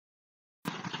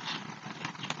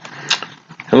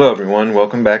Hello everyone,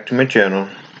 welcome back to my channel.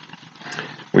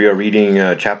 We are reading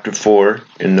chapter 4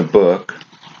 in the book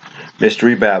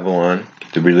Mystery Babylon,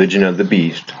 The Religion of the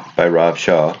Beast by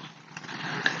SHAUL.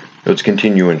 Let's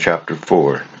continue in chapter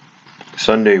 4.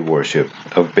 Sunday worship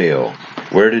of Baal.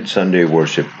 Where did Sunday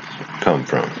worship come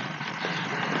from?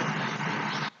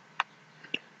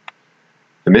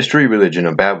 The mystery religion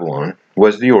of Babylon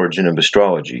was the origin of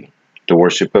astrology, the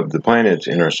worship of the planets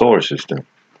in our solar system.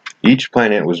 Each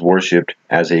planet was worshipped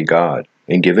as a god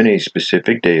and given a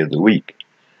specific day of the week.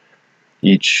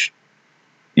 Each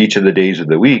of the days of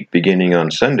the week, beginning on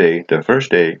Sunday, the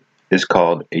first day, is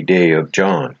called a day of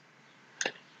John.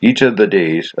 Each of the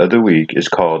days of the week is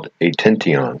called a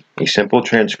tention, a simple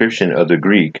transcription of the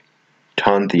Greek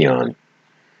tantheon,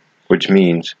 which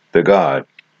means the god.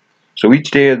 So each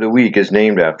day of the week is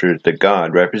named after the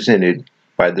god represented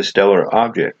by the stellar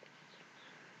object.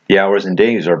 The hours and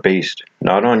days are based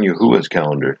not on Yahuwah's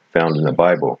calendar found in the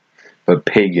Bible, but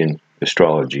pagan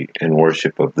astrology and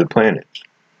worship of the planets.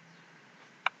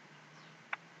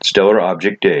 Stellar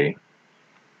object day,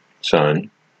 sun,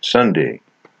 Sunday,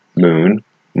 moon,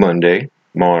 Monday,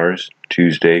 Mars,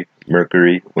 Tuesday,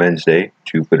 Mercury, Wednesday,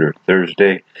 Jupiter,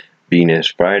 Thursday, Venus,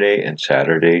 Friday, and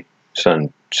Saturday,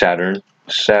 Saturn,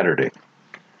 Saturday.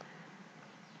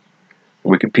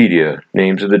 Wikipedia,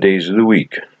 names of the days of the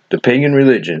week. The pagan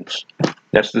religions,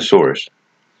 that's the source.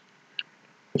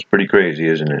 It's pretty crazy,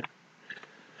 isn't it?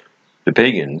 The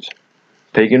pagan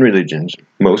religions'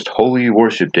 most holy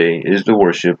worship day is the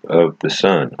worship of the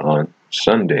sun on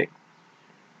Sunday.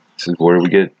 This is where we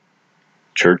get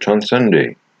church on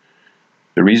Sunday.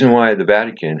 The reason why the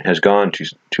Vatican has gone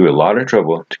to a lot of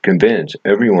trouble to convince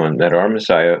everyone that our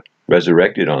Messiah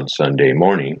resurrected on Sunday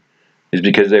morning is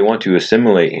because they want to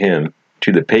assimilate him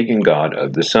to the pagan god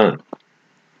of the sun.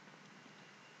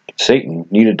 Satan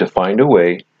needed to find a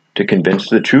way to convince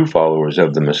the true followers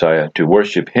of the Messiah to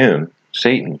worship him,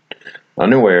 Satan,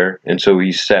 unaware, and so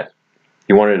he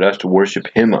wanted us to worship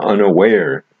him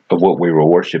unaware of what we were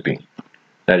worshiping.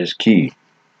 That is key.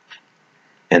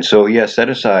 And so he has set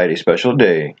aside a special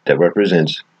day that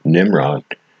represents Nimrod,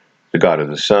 the god of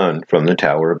the sun, from the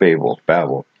Tower of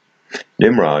Babel.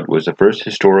 Nimrod was the first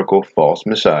historical false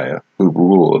Messiah who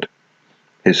ruled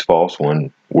his false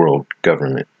one-world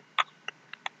government.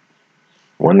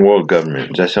 One world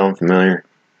government. Does that sound familiar?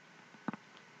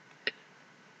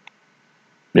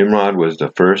 Nimrod was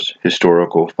the first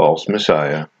historical false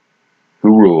Messiah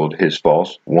who ruled his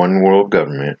false one world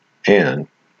government and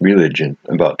religion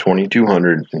about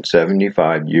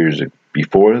 2275 years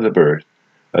before the birth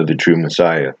of the true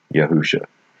Messiah, Yahusha.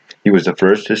 He was the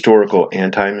first historical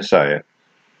anti-Messiah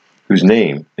whose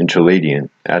name in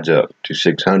Chaldean adds up to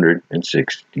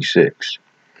 666.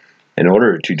 In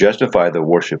order to justify the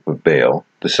worship of Baal,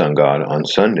 the sun god, on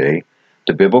Sunday,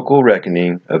 the biblical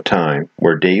reckoning of time,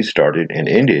 where days started and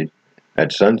ended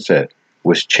at sunset,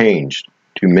 was changed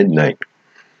to midnight.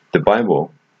 The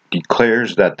Bible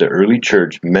declares that the early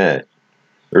church met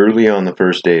early on the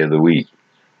first day of the week.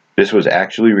 This was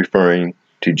actually referring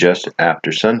to just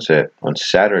after sunset on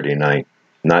Saturday night,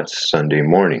 not Sunday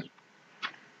morning.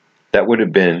 That would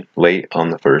have been late on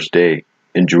the first day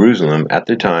in Jerusalem at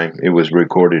the time it was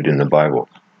recorded in the Bible.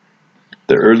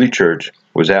 The early church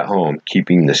was at home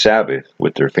keeping the Sabbath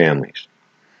with their families.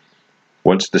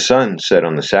 Once the sun set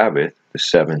on the Sabbath, the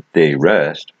seventh-day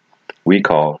rest, we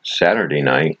call Saturday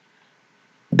night,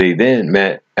 they then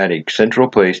met at a central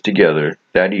place together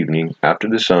that evening after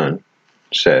the sun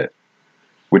set,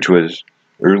 which was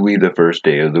early the first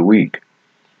day of the week.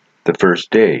 The first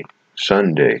day,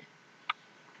 Sunday,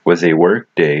 was a work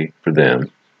day for them,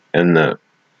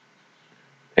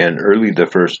 and early the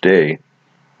first day,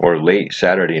 or late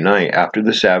Saturday night after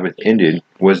the Sabbath ended,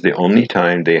 was the only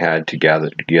time they had to gather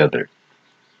together.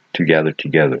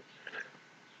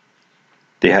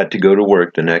 They had to go to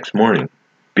work the next morning.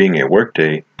 Being a work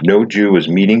day, no Jew was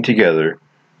meeting together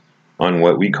on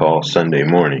what we call Sunday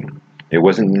morning. It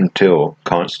wasn't until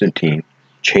Constantine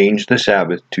changed the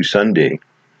Sabbath to Sunday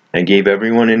and gave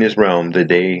everyone in his realm the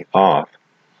day off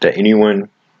that anyone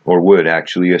would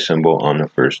actually assemble on the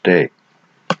first day.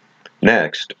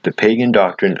 Next, the pagan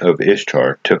doctrine of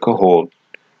Ishtar took a hold,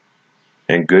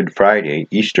 and Good Friday,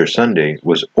 Easter Sunday,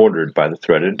 was ordered by the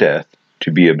threat of death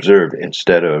to be observed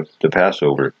instead of the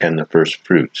Passover and the first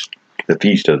fruits, the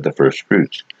Feast of the First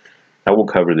Fruits. I will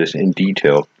cover this in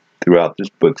detail throughout this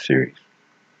book series.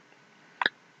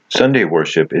 Sunday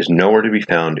worship is nowhere to be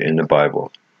found in the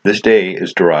Bible. This day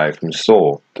is derived from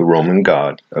Sol, the Roman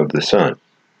god of the sun.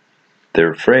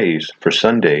 Their phrase for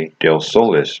Sunday, Del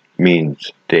Solis,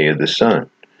 means day of the sun.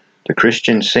 The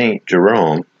Christian Saint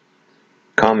Jerome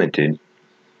commented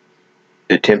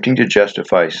attempting to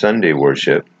justify Sunday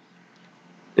worship.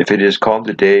 If it is called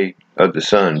the day of the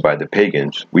sun by the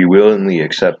pagans, we willingly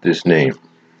accept this name.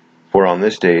 For on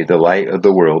this day the light of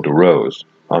the world arose.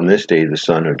 On this day the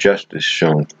sun of justice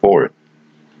shone forth.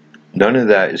 None of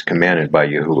that is commanded by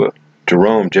Yahuwah.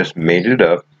 Jerome just made it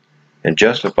up and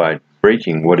justified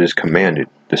breaking what is commanded,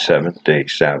 the seventh-day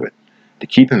Sabbath, to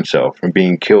keep himself from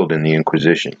being killed in the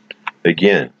Inquisition.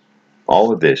 Again,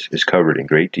 all of this is covered in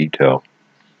great detail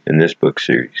in this book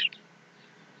series.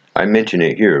 I mention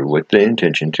it here with the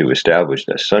intention to establish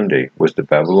that Sunday was the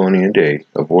Babylonian day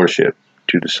of worship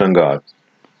to the sun god,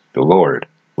 the Lord,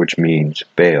 which means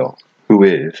Baal, who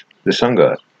is the sun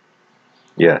god.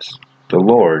 Yes, the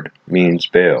Lord means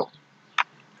Baal.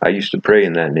 I used to pray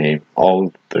in that name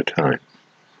all the time.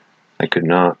 I could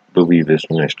not believe this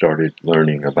when I started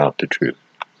learning about the truth.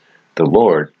 The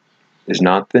Lord is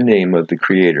not the name of the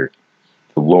Creator.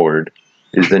 The Lord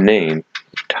is the name,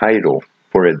 title,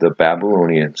 for the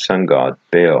Babylonian sun god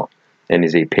Baal, and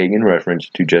is a pagan reference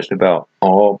to just about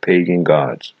all pagan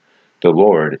gods. The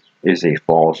Lord is a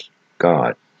false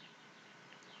god.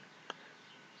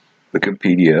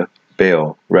 Wikipedia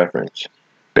Baal reference.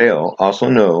 Baal,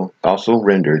 also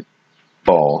rendered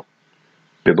Baal,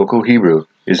 Biblical Hebrew,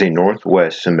 is a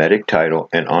Northwest Semitic title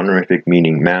and honorific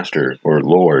meaning master or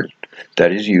lord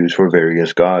that is used for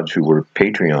various gods who were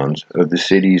patrons of the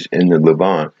cities in the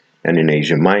Levant and in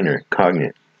Asia Minor,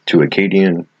 cognate to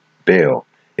Akkadian Baal.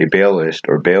 A Baalist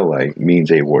or Baalite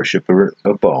means a worshipper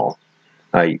of Baal,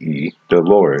 i.e., the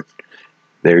Lord.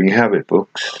 There you have it,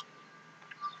 folks.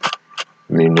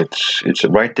 I mean, it's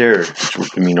right there.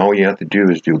 All you have to do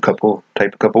is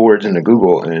type a couple words into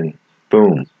Google, and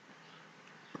boom.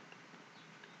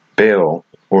 Baal,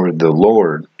 or the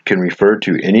Lord, can refer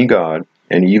to any god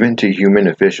and even to human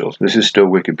officials. This is still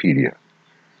Wikipedia.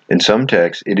 In some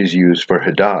texts, it is used for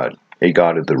Hadad, a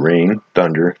god of the rain,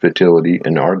 thunder, fertility,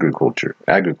 and agriculture,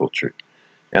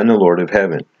 and the Lord of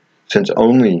heaven. Since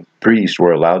only priests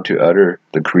were allowed to utter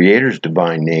the Creator's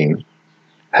divine name,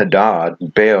 Hadad,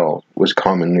 Baal, was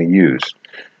commonly used.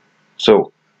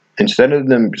 So, instead of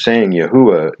them saying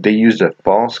Yahuwah, they used a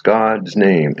false god's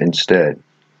name instead.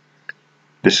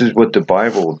 This is what the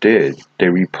Bible did. They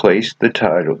replaced the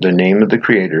title, the name of the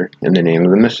Creator, and the name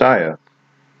of the Messiah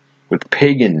with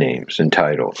pagan names and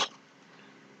titles.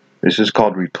 This is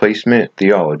called replacement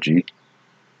theology,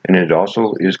 and it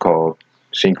also is called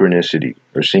synchronicity,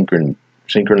 or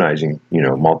synchronizing,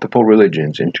 multiple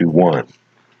religions into one.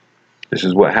 This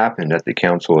is what happened at the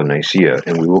Council of Nicaea,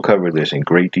 and we will cover this in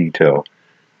great detail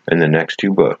in the next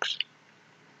two books.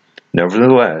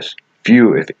 Nevertheless,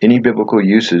 few, if any, biblical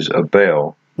uses of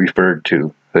Baal referred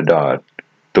to Hadad,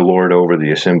 the Lord over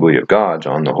the assembly of gods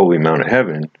on the holy Mount of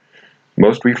Heaven.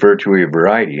 Most refer to a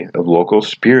variety of local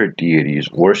spirit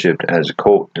deities worshipped as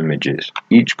cult images,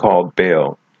 each called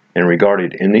Baal and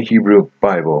regarded in the Hebrew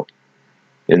Bible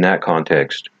in that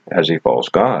context as a false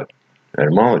god.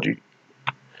 Etymology.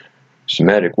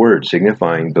 Semitic word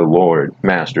signifying the Lord,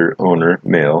 master, owner,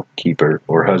 male, keeper,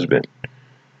 or husband.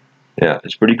 Yeah,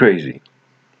 it's pretty crazy.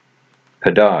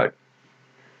 Hadad.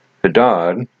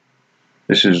 Hadad,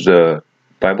 this is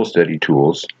Bible study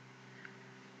tools,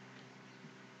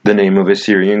 the name of a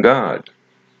Syrian god.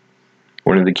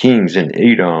 One of the kings in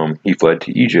Edom, he fled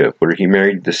to Egypt, where he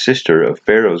married the sister of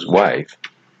Pharaoh's wife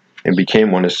and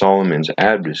became one of Solomon's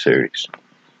adversaries.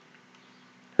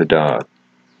 Hadad.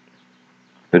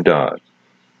 Hadad.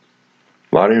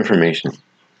 A lot of information.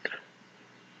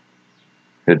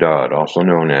 Hadad, also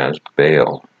known as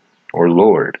Baal, or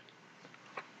Lord,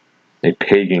 a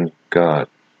pagan god.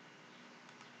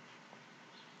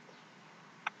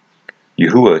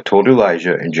 Yahuwah told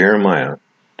Elijah and Jeremiah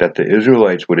that the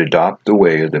Israelites would adopt the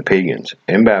way of the pagans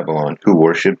in Babylon who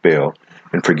worship Baal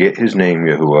and forget his name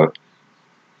Yahuwah,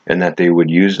 and that they would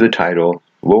use the title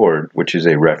Lord, which is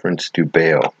a reference to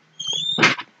Baal.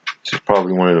 This is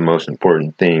probably one of the most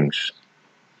important things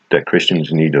that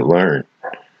Christians need to learn,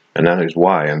 and that is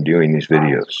why I'm doing these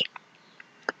videos.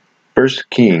 1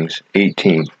 Kings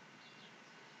 18,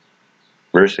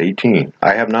 verse 18.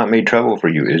 I have not made trouble for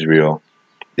you, Israel,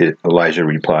 Elijah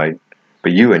replied,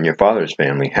 but you and your father's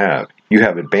family have. You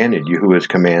have abandoned Yahuwah's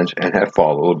commands and have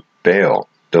followed Baal,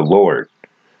 the Lord.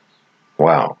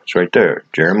 Wow, it's right there.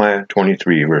 Jeremiah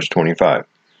 23, verse 25.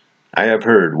 I have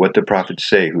heard what the prophets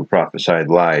say who prophesied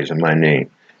lies in my name.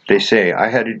 They say, I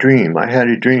had a dream, I had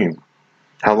a dream.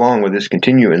 How long will this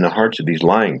continue in the hearts of these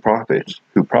lying prophets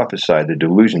who prophesy the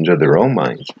delusions of their own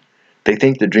minds? They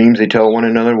think the dreams they tell one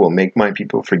another will make my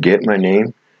people forget my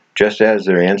name, just as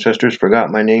their ancestors forgot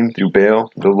my name through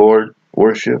Baal, the Lord,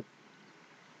 worship.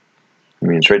 I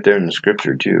mean, it's right there in the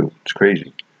scripture, too. It's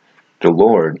crazy. The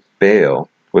Lord Baal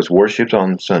was worshipped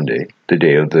on Sunday, the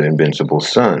day of the invincible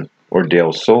sun, or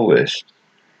Del Solis,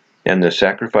 and the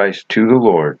sacrifice to the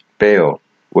Lord, Baal,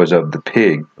 was of the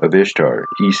pig of Ishtar,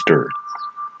 Easter.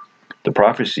 The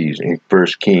prophecies in 1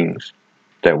 Kings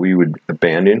that we would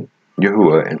abandon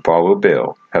Yahuwah and follow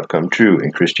Baal have come true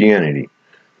in Christianity,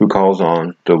 who calls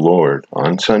on the Lord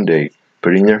on Sunday,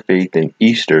 putting their faith in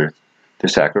Easter, the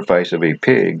sacrifice of a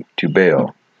pig, to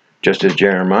Baal. Just as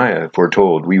Jeremiah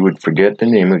foretold we would forget the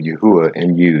name of Yahuwah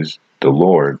and use the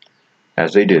Lord,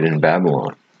 as they did in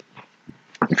Babylon.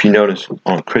 If you notice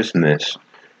on Christmas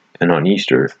and on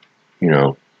Easter,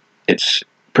 it's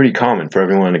pretty common for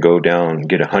everyone to go down and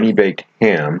get a honey-baked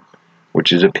ham,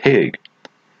 which is a pig.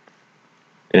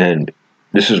 And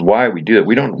this is why we do it.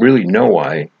 We don't really know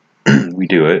why we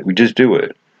do it. We just do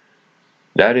it.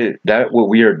 That what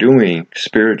we are doing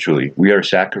spiritually. We are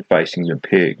sacrificing the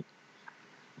pig.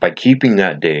 By keeping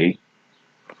that day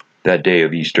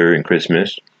of Easter and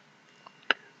Christmas,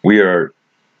 we are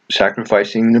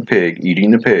sacrificing the pig, eating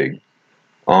the pig,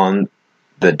 on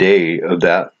the day of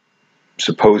that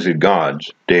supposed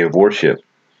God's day of worship.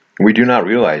 We do not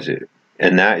realize it,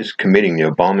 and that is committing the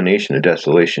abomination of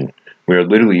desolation. We are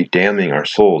literally damning our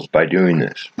souls by doing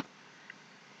this.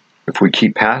 If we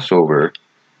keep Passover,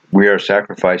 we are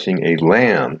sacrificing a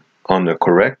lamb on the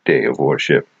correct day of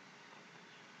worship.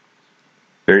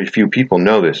 Very few people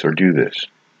know this or do this.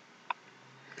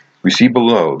 We see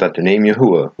below that the name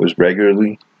Yahuwah was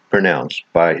regularly pronounced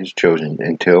by his chosen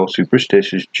until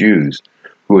superstitious Jews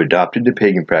who adopted the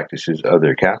pagan practices of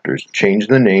their captors changed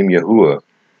the name Yahuwah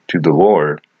to the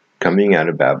Lord, coming out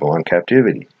of Babylon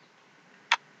captivity.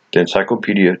 The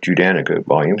Encyclopedia Judaica,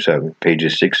 Volume 7,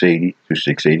 pages 680 through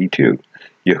 682.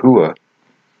 Yahuwah,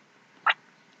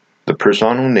 the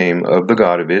personal name of the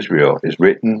God of Israel, is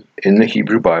written in the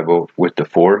Hebrew Bible with the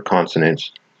 4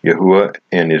 consonants Yahuwah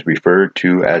and is referred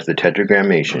to as the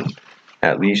Tetragrammaton,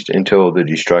 at least until the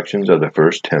destructions of the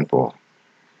First Temple.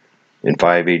 In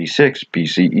 586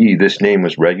 BCE, this name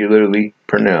was regularly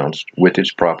pronounced with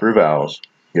its proper vowels,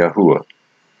 Yahuwah.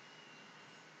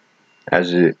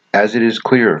 As it is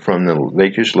clear from the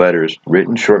Lakish letters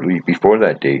written shortly before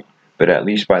that date, but at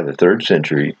least by the 3rd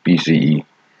century BCE,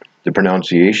 the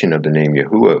pronunciation of the name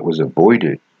Yahuwah was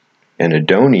avoided, and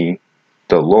Adoni,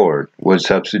 the Lord, was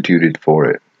substituted for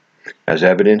it, as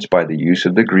evidenced by the use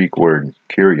of the Greek word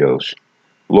Kyrios,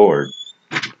 Lord,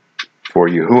 for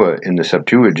Yahuwah in the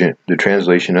Septuagint, the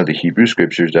translation of the Hebrew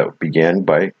scriptures that began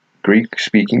by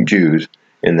Greek-speaking Jews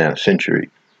in that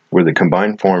century, where the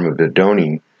combined form of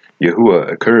Adoni,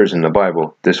 Yahuwah, occurs in the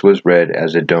Bible. This was read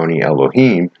as Adoni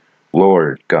Elohim,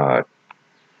 Lord God.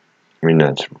 I mean,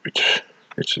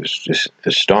 it's just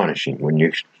astonishing when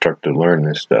you start to learn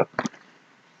this stuff.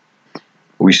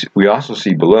 We also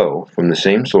see below, from the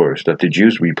same source, that the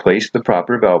Jews replaced the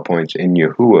proper vowel points in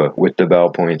Yahuwah with the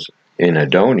vowel points in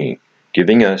Adoni,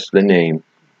 giving us the name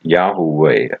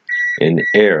Yahweh in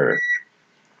error.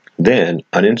 Then,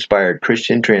 uninspired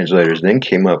Christian translators then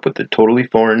came up with the totally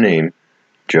foreign name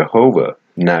Jehovah,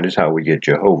 and that is how we get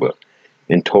Jehovah.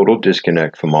 In total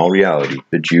disconnect from all reality,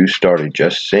 the Jews started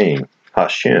just saying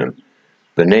Hashem,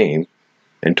 the name,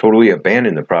 and totally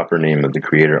abandoned the proper name of the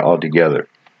Creator altogether.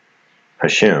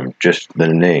 Hashem, just the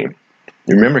name.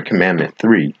 Remember Commandment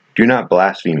 3, do not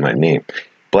blaspheme my name.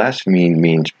 Blaspheme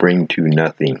means bring to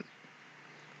nothing.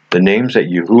 The names that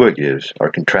Yahuwah gives are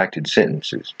contracted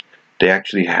sentences. They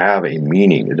actually have a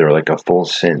meaning. They're like a full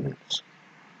sentence.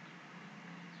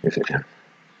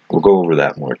 We'll go over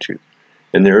that more too.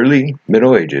 In the early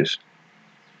Middle Ages,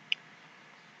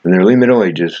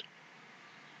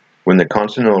 when the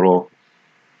consonantal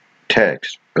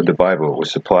text of the Bible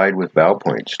was supplied with vowel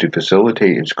points to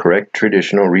facilitate its correct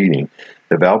traditional reading,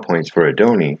 the vowel points for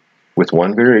Adoni, with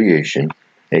one variation,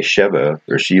 a Sheva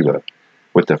or Shiva,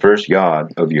 with the first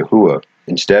Yod of Yahuwah,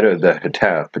 instead of the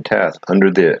Patath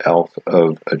under the Alph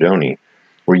of Adoni,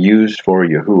 were used for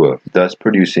Yahuwah, thus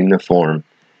producing the form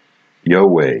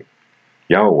Yahweh.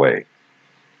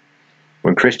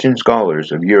 When Christian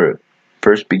scholars of Europe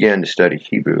first began to study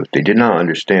Hebrew, they did not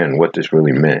understand what this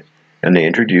really meant, and they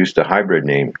introduced the hybrid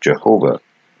name Jehovah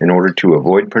in order to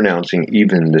avoid pronouncing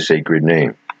even the sacred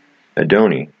name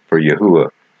Adoni for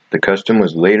Yahuwah. The custom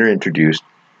was later introduced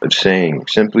of saying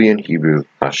simply in Hebrew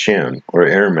Hashem or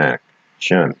Aramaic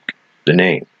Shem, the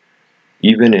name,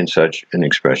 even in such an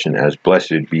expression as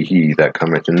blessed be he that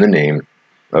cometh in the name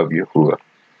of Yahuwah.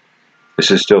 This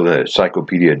is still the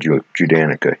Encyclopedia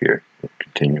Judaica here.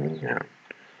 Continuing on.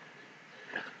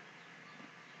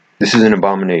 This is an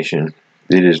abomination.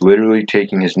 It is literally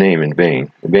taking his name in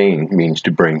vain. Vain means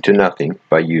to bring to nothing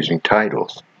by using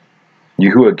titles.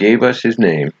 Yahuwah gave us his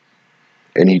name,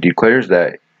 and he declares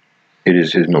that It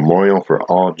is his memorial for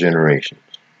all generations.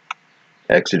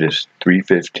 Exodus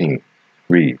 3:15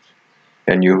 reads,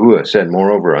 And Yahuwah said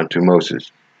moreover unto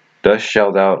Moses, Thus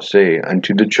shalt thou say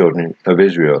unto the children of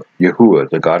Israel, Yahuwah,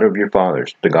 the God of your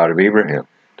fathers, the God of Abraham,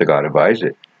 the God of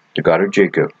Isaac, the God of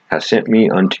Jacob, hath sent me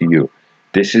unto you.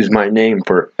 This is my name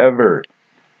forever,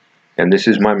 and this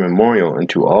is my memorial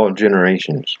unto all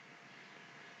generations.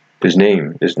 His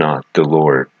name is not the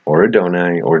Lord, or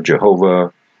Adonai, or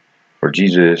Jehovah, or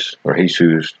Jesus, or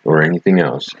Jesus, or anything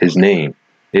else. His name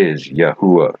is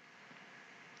Yahuwah.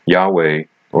 Yahweh,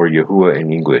 or Yahuwah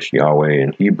in English, Yahweh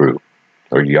in Hebrew,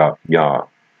 or Yah.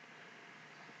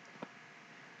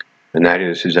 And that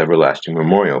is his everlasting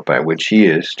memorial by which he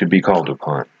is to be called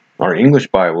upon. Our English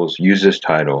Bibles use this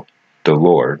title, the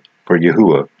Lord, for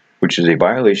Yahuwah, which is a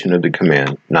violation of the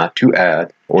command not to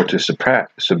add or to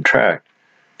subtract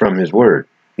from his word.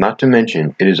 Not to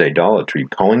mention, it is idolatry,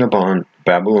 calling upon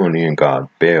Babylonian god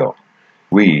Baal.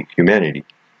 We, humanity,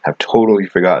 have totally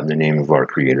forgotten the name of our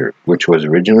Creator, which was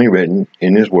originally written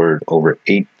in his word over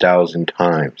 8,000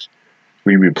 times.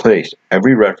 We replaced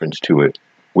every reference to it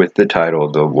with the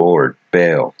title, the Lord,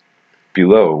 Baal.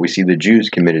 Below, we see the Jews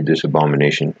committed this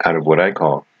abomination out of what I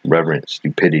call reverent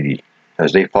stupidity,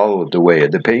 as they followed the way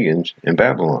of the pagans in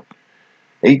Babylon.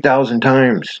 8,000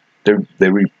 times they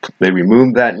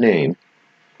removed that name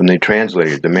when they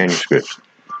translated the manuscripts.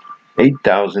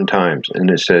 8,000 times, and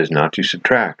it says not to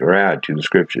subtract or add to the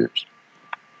scriptures.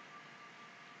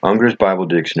 Unger's Bible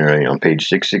Dictionary on page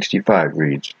 665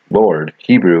 reads, Lord,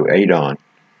 Hebrew, Adon,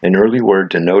 an early word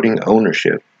denoting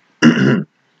ownership,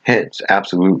 hence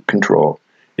absolute control.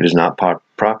 It is not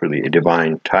properly a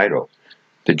divine title.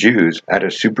 The Jews, out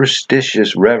of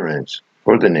superstitious reverence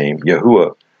for the name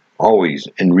Yahuwah, always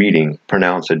in reading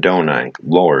pronounce Adonai,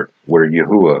 Lord, where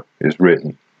Yahuwah is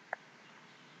written.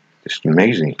 It's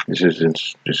amazing. This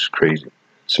is crazy.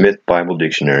 Smith Bible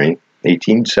Dictionary,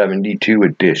 1872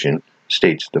 edition,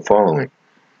 states the following.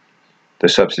 The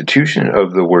substitution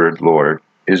of the word Lord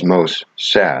is most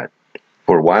sad,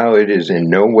 for while it is in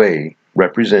no way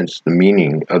represents the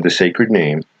meaning of the sacred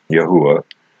name, Yahuwah,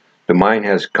 the mind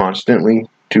has constantly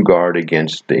to guard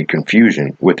against a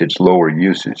confusion with its lower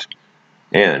uses,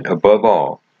 and, above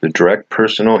all, the direct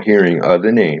personal hearing of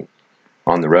the name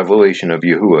on the revelation of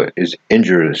Yahuwah is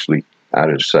injuriously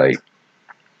out of sight.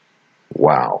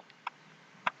 Wow.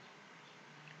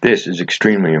 This is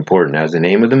extremely important, as the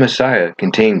name of the Messiah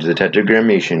contains the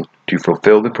tetragrammation to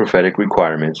fulfill the prophetic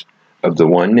requirements of the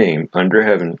one name under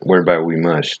heaven whereby we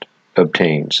must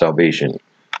obtain salvation,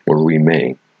 where we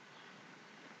may.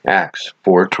 Acts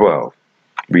 4:12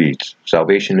 reads,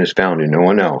 Salvation is found in no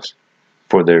one else,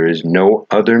 for there is no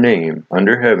other name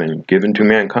under heaven given to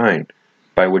mankind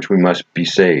by which we must be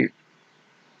saved.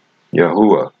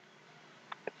 Yahuwah.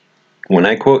 When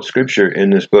I quote scripture in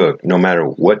this book, no matter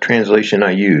what translation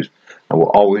I use, I will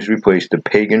always replace the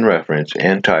pagan reference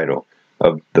and title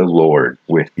of the Lord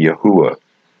with Yahuwah,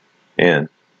 and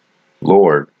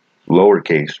Lord,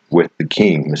 lowercase, with the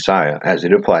King, Messiah, as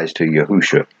it applies to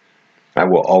Yahusha. I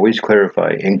will always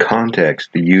clarify in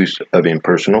context the use of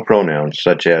impersonal pronouns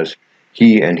such as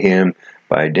he and him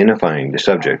by identifying the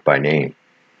subject by name.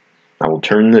 I will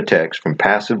turn the text from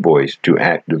passive voice to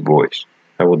active voice.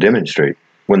 I will demonstrate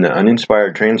when the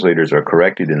uninspired translators are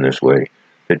corrected in this way,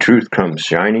 the truth comes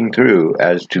shining through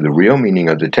as to the real meaning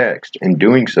of the text. In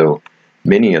doing so,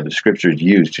 many of the scriptures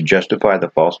used to justify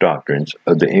the false doctrines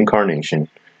of the Incarnation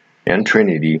and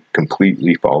Trinity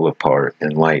completely fall apart in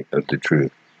light of the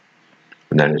truth.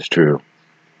 And that is true.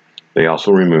 They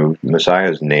also removed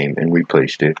Messiah's name and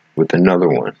replaced it with another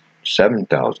one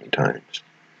 7,000 times.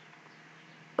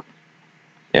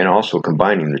 And also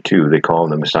combining the two, they call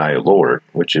the Messiah Lord,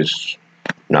 which is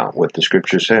not what the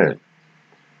scripture said.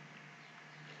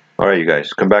 Alright, you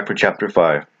guys, come back for chapter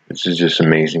 5. This is just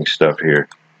amazing stuff here.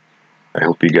 I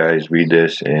hope you guys read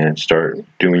this and start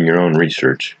doing your own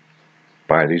research.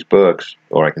 Buy these books,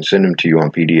 or I can send them to you on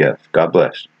PDF. God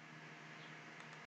bless.